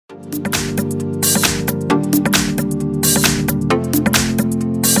Here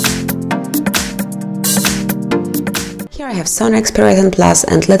I have Sony Xperia 10 Plus,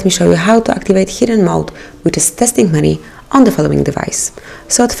 and let me show you how to activate hidden mode, which is testing money, on the following device.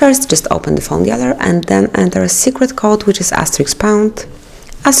 So at first just open the phone dialer and then enter a secret code, which is *pound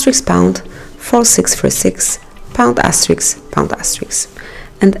 4636 #*.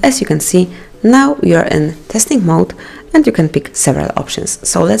 And as you can see, now we are in testing mode and you can pick several options.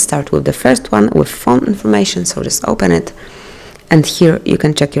 So let's start with the first one, with phone information. So just open it, and here you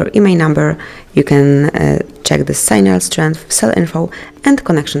can check your email number, you can check the signal strength, cell info, and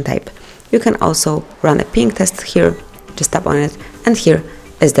connection type. You can also run a ping test here, just tap on it, and here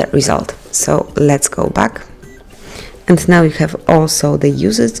is the result. So let's go back, and now you have also the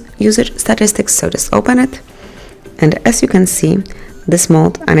usage statistics. So just open it, and as you can see, this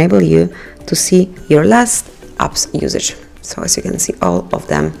mode enables you to see your last apps usage. So as you can see, all of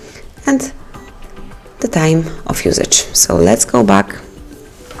them and the time of usage. So let's go back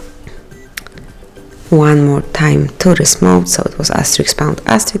one more time to this mode. So it was *pound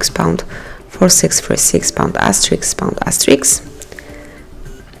 4636 ***.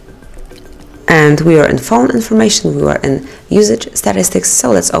 And we are in phone information, we are in usage statistics.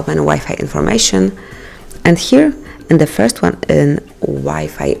 So let's open Wi-Fi information, and here in the first one, in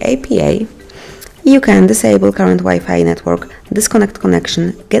Wi-Fi APA, you can disable current Wi-Fi network, disconnect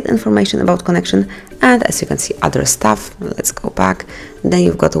connection, get information about connection, and as you can see, other stuff. Let's go back. Then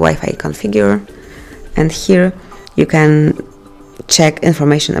you've got Wi-Fi configure, and here you can check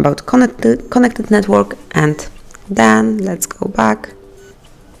information about connected network, and then let's go back.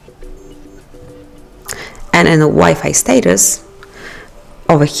 And in the Wi-Fi status,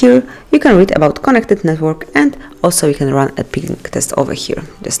 over here you can read about connected network, and also you can run a ping test over here.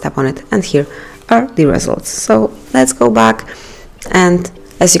 Just tap on it, and here are the results. So let's go back, and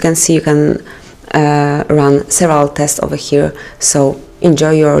as you can see, you can run several tests over here. So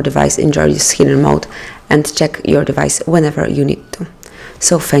enjoy your device, enjoy this hidden mode, and check your device whenever you need to.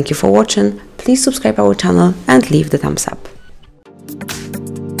 So thank you for watching. Please subscribe our channel and leave the thumbs up.